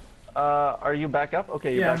 Are you back up?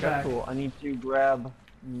 Okay, you're Yeah, back I'm up. back. Cool. I need to grab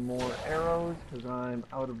more arrows because I'm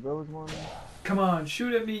out of those ones. come on,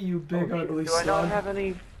 shoot at me, you big Oh, shit. ugly Do I slug. not have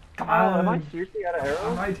any? Come Oh, am I on. seriously out of arrows?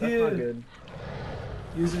 I'm right That's here. not good.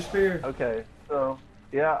 Use your spear. Okay, so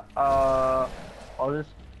yeah, I'll just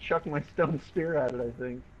chuck my stone spear at it. I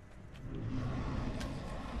think.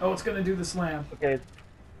 Oh, it's gonna do the slam. Okay.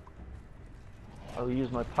 I'll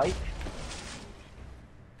use my pike.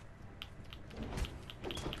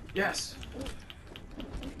 Yes.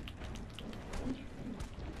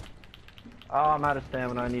 Oh, I'm out of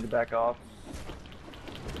stamina. I need to back off.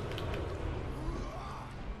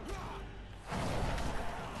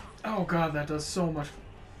 Oh god, that does so much.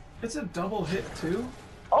 It's a double hit too.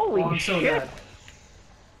 Holy Oh, I'm so shit! dead.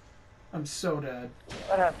 I'm so dead.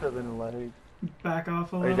 That has to have been a leg. Back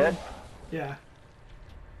off a Are little. you dead? Yeah.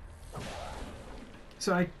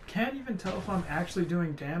 So I can't even tell if I'm actually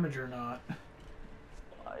doing damage or not.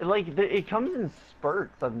 Like, it comes in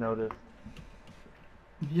spurts, I've noticed.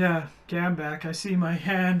 Yeah, I'm back. I see my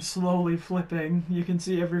hand slowly flipping. You can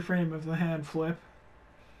see every frame of the hand flip.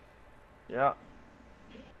 Yeah.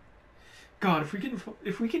 God,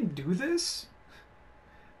 if we can do this,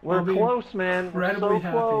 We're I'll be close, man. We're incredibly so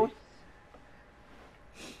happy. close.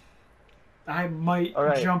 I might All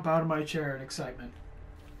right. jump out of my chair in excitement.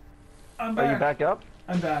 I'm Are back. you back up?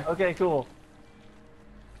 I'm back. Okay, cool.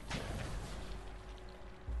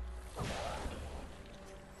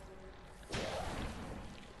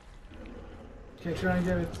 Okay, try and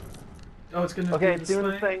get it. Oh, it's gonna Okay, do it's doing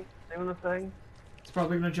the thing. thing. Doing the thing. It's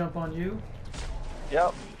probably gonna jump on you.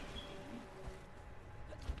 Yep.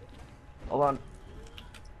 Hold on.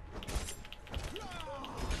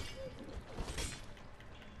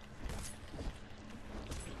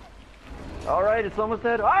 Alright, it's almost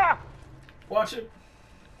dead. Ah! Watch it.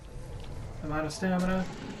 I'm out of stamina.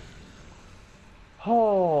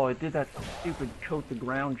 Oh, it did that stupid coat the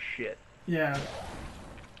ground shit. Yeah.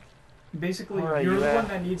 Basically, Alright, you're you the back? one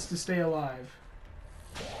that needs to stay alive.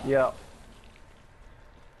 Yep.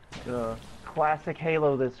 Classic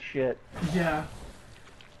Halo this shit. Yeah.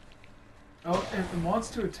 Oh, it wants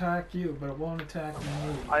to attack you, but it won't attack me.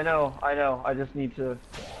 I know. I just need to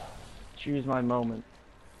choose my moment.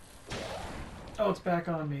 Oh, it's back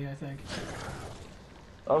on me, I think.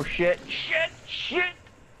 Oh shit! Shit!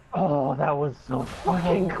 Oh, that was so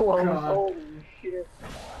fucking Oh, close. God. Holy shit.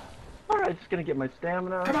 Alright, just gonna get my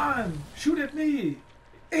stamina. Come on! Shoot at me!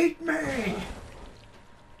 Eat me!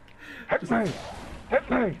 Hit me! Hit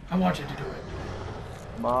me! I want you to do it.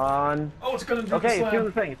 Come on. Oh, it's gonna do the Okay, slam. it's doing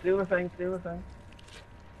the thing. It's doing the thing. It's doing the thing.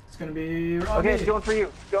 It's gonna be on Okay, me. it's going for you.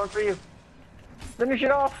 It's going for you. Finish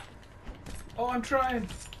it off. Oh, I'm trying.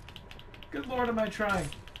 Good lord, am I trying?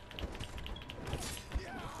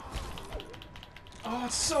 Oh,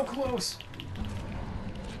 it's so close.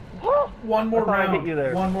 One more I thought I round. hit you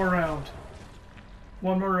there. One more round.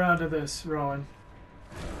 One more round of this, Rowan.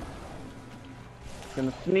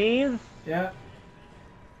 Gonna sneeze. Yeah.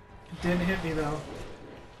 It didn't hit me though.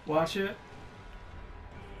 Watch it.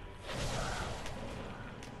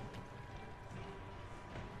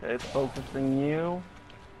 Okay, it's focusing you.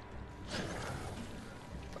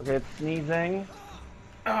 Okay, it's sneezing.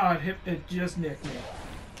 Ah, it just nicked me.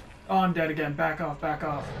 Oh, I'm dead again. Back off, back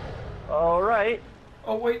off. Alright.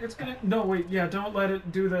 Oh wait, it's gonna, no wait, yeah, don't let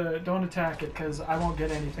it do the, don't attack it, because I won't get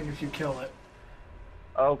anything if you kill it.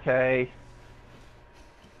 Okay.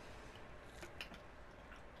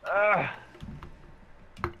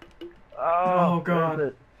 Oh, God. where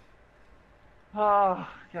is it? Oh,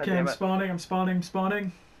 God Okay, damn I'm it.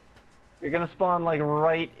 spawning. You're gonna spawn like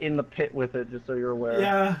right in the pit with it, just so you're aware.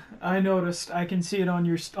 Yeah, I noticed. I can see it on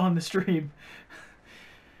on the stream.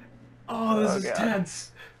 Oh, this is God.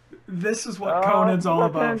 tense. This is what Oh, Conan's all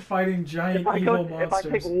that's about, tense. fighting giant If I evil if I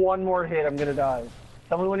take monsters. one more hit, I'm gonna die.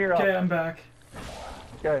 Tell me when you're Okay, up. I'm back.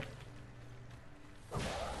 Okay.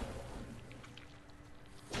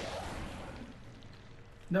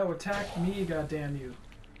 No, attack me, goddamn you.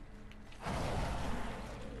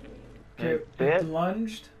 Okay, It it bit.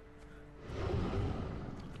 lunged.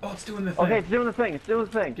 Oh, it's doing the thing. Okay, it's doing the thing. It's doing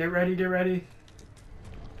the thing. Get ready, get ready.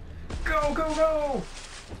 Go, go, go!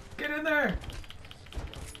 Get in there!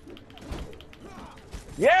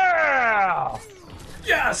 Yeah!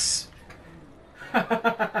 Yes! Woo!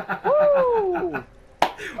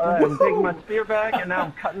 Alright, I'm taking my spear back, and now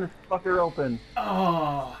I'm cutting this fucker open.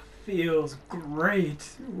 Oh, feels great.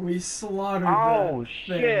 We slaughtered Oh, that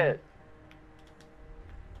shit!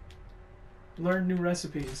 thing. Learn new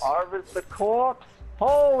recipes. Harvest the corpse.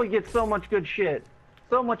 Oh, we get so much good shit.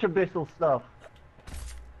 So much abyssal stuff.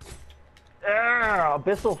 Yeah,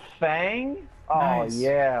 abyssal fang. Oh Nice.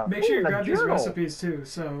 yeah. Make sure you Ooh, and a grab these journal. recipes too,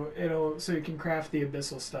 so you can craft the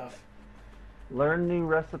abyssal stuff. Learn new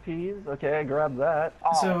recipes. Okay, I grabbed that. Oh,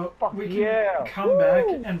 So fuck we can yeah. come back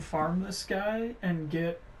and farm this guy and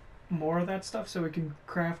get more of that stuff, so we can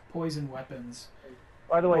craft poison weapons.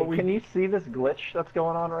 By the way, Well, can you see this glitch that's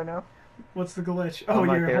going on right now? What's the glitch? Oh, On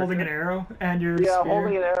my you're holding an character? arrow and your Yeah, spear.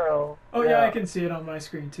 holding an arrow. Oh yeah, I can see it on my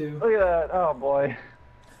screen too. Look at that. Oh boy.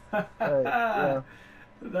 Yeah.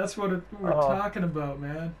 That's what we're talking about,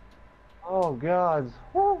 man. Oh god.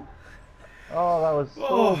 Woo. Oh, that was. Oh.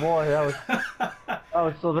 Oh boy, that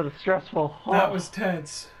was so bit stressful. Oh. That was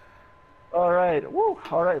tense. All right. Woo.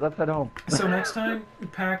 All right. Let's head home. So next time,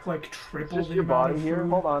 pack like triple Is this the your amount body of here?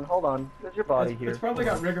 food. Hold on. There's your body here. It's probably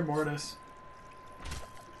got rigor mortis.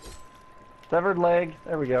 Severed leg.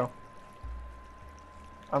 There we go.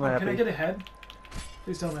 I'm Oh, happy. can I get a head?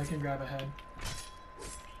 Please tell me I can grab a head.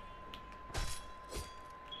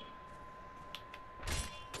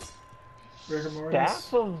 Rigor mortis.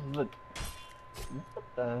 Staff of the. What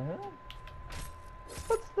the hell?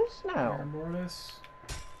 What's this now? Rigor mortis.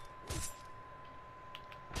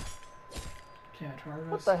 Can't harvest.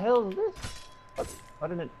 What the hell is this? Why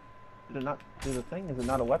did it not do the thing? Is it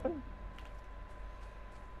not a weapon?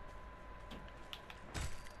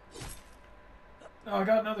 Oh, I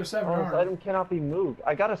got another 7 Oh, this arm. item cannot be moved.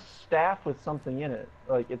 I got a staff with something in it.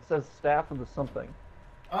 Like it says staff of the something.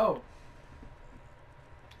 Oh,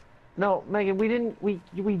 No, Megan, we didn't. We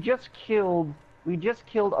just killed. We just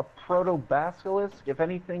killed a proto basilisk. If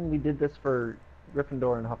anything, we did this for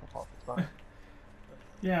Gryffindor and Hufflepuff. It's fine.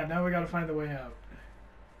 yeah. Now we gotta find the way out.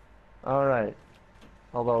 All right.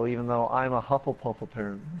 Although, even though I'm a Hufflepuff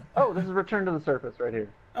apparently. Oh, this is Return to the Surface right here.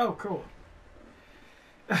 Oh, cool.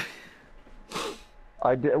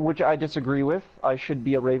 Which I disagree with. I should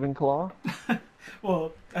be a Ravenclaw.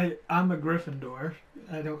 Well, I'm a Gryffindor.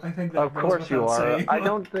 I think that Of goes course you without are. saying. I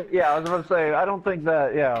don't think. Yeah, I was about to say. I don't think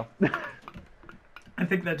that. Yeah. I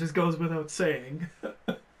think that just goes without saying.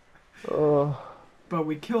 uh, But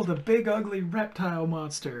we killed a big ugly reptile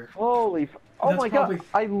monster. holy. Oh That's my probably- god!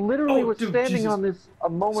 I literally Oh, was dude, standing Jesus. on this a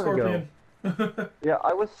moment ago. Scorpion. Yeah,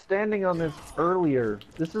 I was standing on this earlier.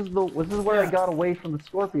 This is where I Yeah. got away from the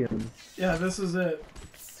scorpions. Yeah, this is it.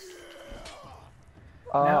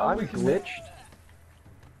 Now I'm we can glitched.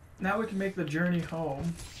 Now we can make the journey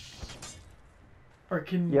home. Or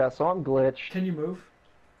can Yeah, so I'm glitched. Can you move?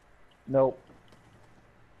 Nope.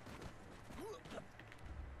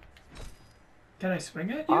 Can I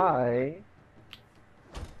swing at you?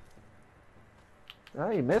 Oh,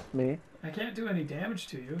 you missed me. I can't do any damage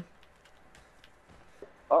to you.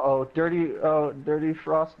 Uh-oh, dirty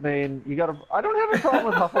Frostbane. You got a... I don't have a problem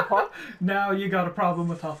with Hufflepuff. Now you got a problem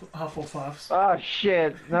with Hufflepuffs. Ah,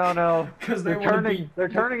 shit. No. 'Cause they They're wanna turning. be- They're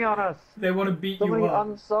turning on us. They want to beat So you many up.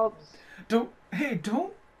 unsubs.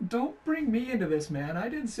 Don't bring me into this, man. I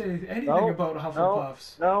didn't say anything No, about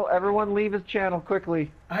Hufflepuffs. No, everyone leave his channel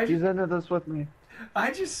quickly. I- He's into this with me.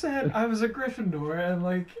 I just said I was a Gryffindor, and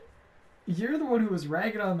like, you're the one who was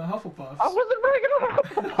ragging on the Hufflepuffs. I wasn't ragging on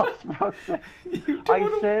Hufflepuff, bro. You I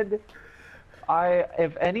don't- said,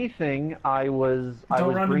 if anything, I was run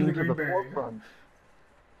into bringing the to green the barrier. forefront.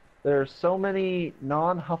 There's so many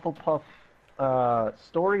non-Hufflepuff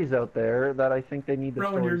stories out there that I think they need the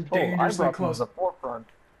Rowan, you're stories told. I dangerously brought them close. to the forefront.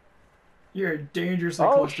 You're dangerously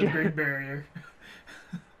Oh, close to the shit. green barrier.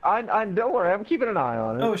 I don't worry, I'm keeping an eye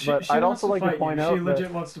on it. Oh, she but wants I'd also to like fight to point you. out She that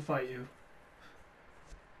legit wants to fight you.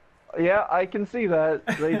 yeah, I can see that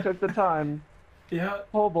they took the time. Yeah.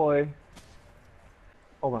 Oh boy.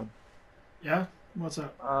 Hold on. Yeah. What's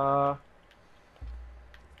up?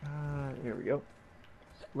 Here we go.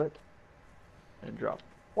 Split and drop.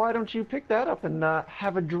 Why don't you pick that up and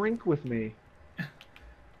have a drink with me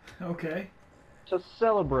Okay. to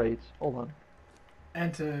celebrate? Hold on.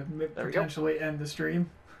 And to There we go. potentially end the stream.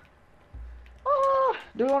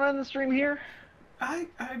 Do we want to end the stream here?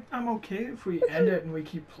 I'm okay if we end it and we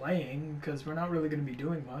keep playing, because we're not really going to be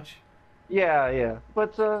doing much. Yeah.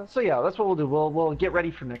 But so yeah, that's what we'll do. We'll get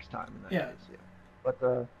ready for next time. In that Yeah. case,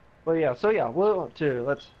 yeah. But yeah. So yeah,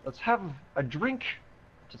 let's have a drink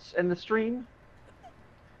to end the stream.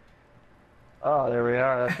 Oh, there we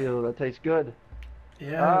are. That tastes good.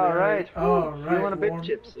 Yeah. All right. All right. Feeling a bit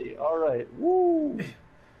tipsy. All right. Woo.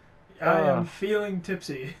 I am feeling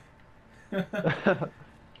tipsy.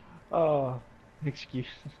 Oh,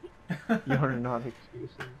 excuses. You're not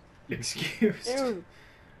excuses. Excused.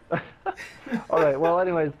 All right. Well,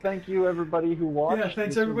 anyways, thank you everybody who watched. Yeah, thanks This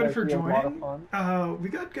was everybody for actually a lot of joining. fun. We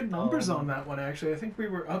got good numbers on that one actually. I think we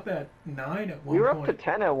were up at 9 at one point. We were up to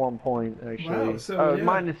 10 at one point actually. Wow, so yeah.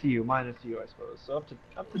 Minus you, I suppose. So up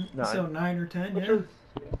to 9. So 9 or 10, Which yeah. is,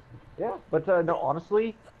 yeah, but no,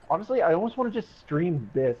 honestly, I almost want to just stream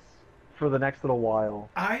this for the next little while.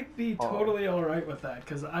 I'd be totally alright with that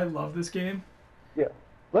because I love this game. Yeah.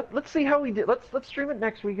 Let's see how we did. Let's stream it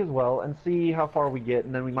next week as well and see how far we get,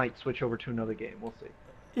 and then we might switch over to another game. We'll see.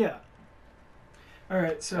 Yeah.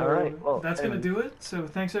 Alright, so Well, that's going to do it. So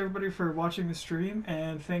thanks everybody for watching the stream,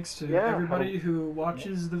 and thanks to everybody who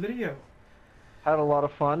watches the video. Had a lot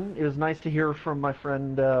of fun. It was nice to hear from my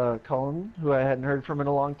friend Colin, who I hadn't heard from in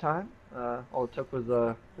a long time. All it took was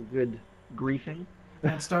a good griefing.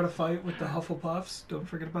 And start a fight with the Hufflepuffs. Don't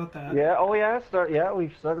forget about that. Yeah. Oh yeah.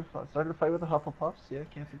 We've started a fight with the Hufflepuffs. Yeah,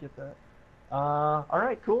 can't forget that. All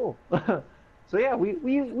right. Cool. So yeah,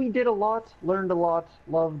 we did a lot, learned a lot,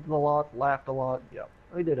 loved a lot, laughed a lot. Yeah,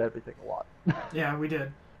 we did everything a lot. Yeah, we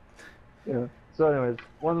did. Yeah. So anyways,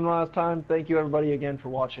 one last time, thank you everybody again for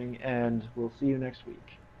watching, and we'll see you next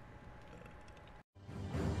week.